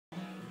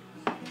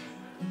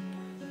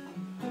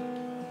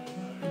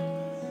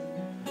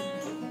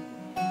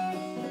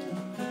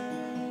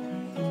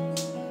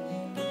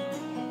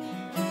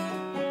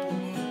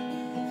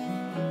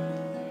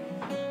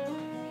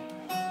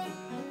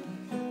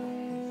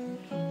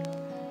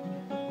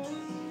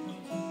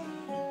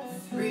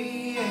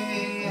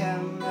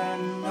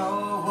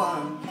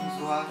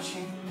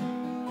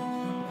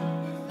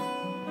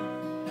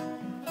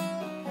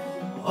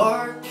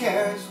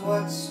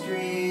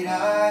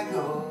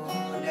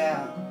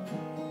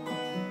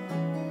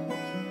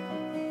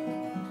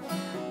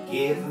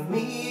Give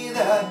me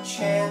the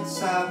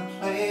chance, I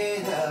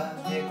play the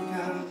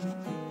victim.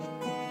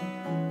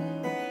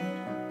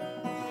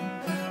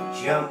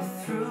 Jump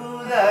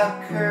through the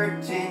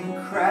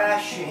curtain,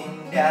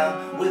 crashing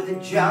down with a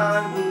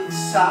John Booth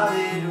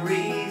solid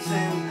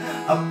reason.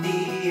 Up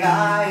the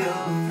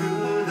aisle,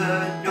 through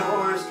the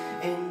doors,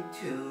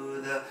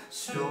 into the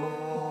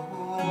storm.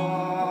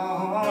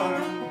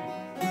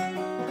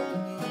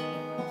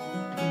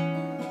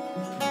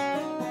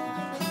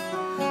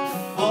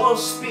 Full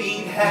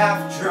speed,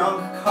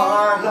 half-drunk,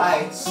 car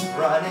lights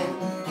running.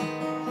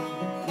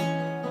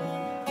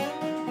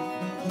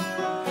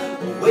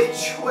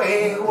 Which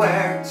way,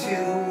 where to,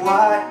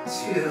 what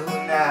to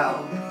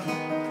now?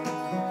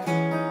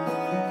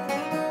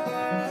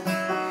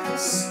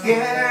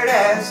 Scared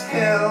as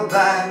hell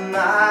by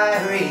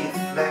my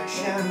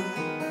reflection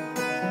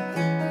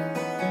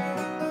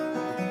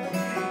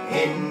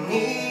in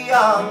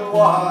neon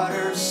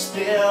water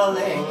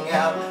spilling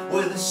out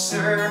with a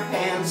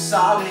Sirhan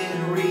solid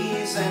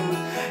reason,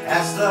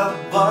 as the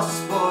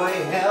busboy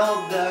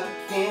held the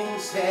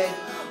king's head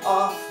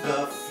off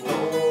the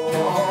floor.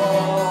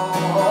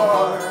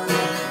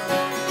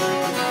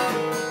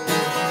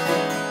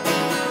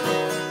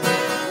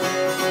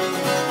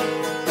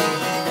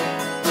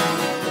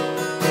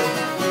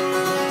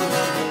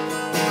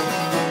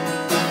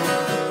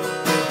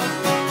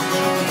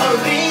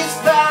 Police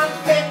found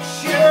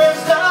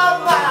pictures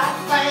of my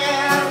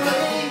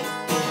family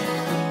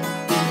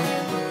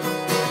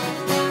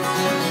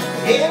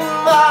in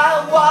my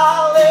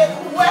wallet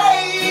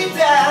way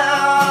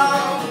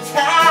downtown.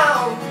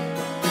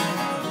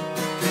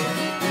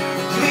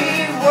 We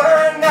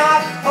were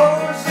not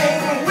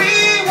posing, we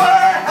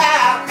were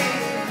happy.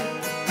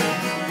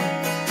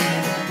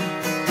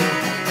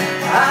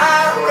 I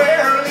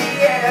rarely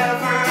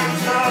ever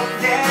took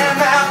them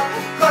out,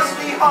 'cause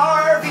Lee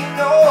Harvey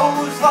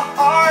knows the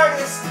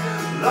hardest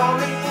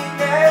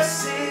loneliness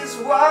is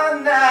one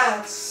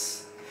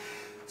that's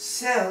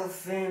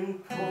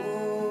self-imposed.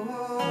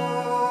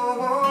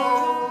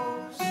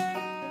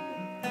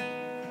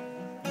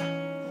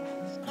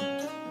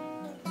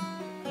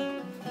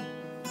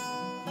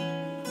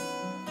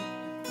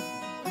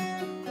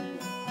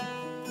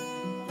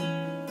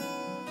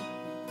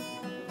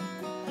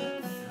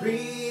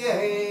 "3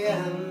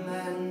 a.m.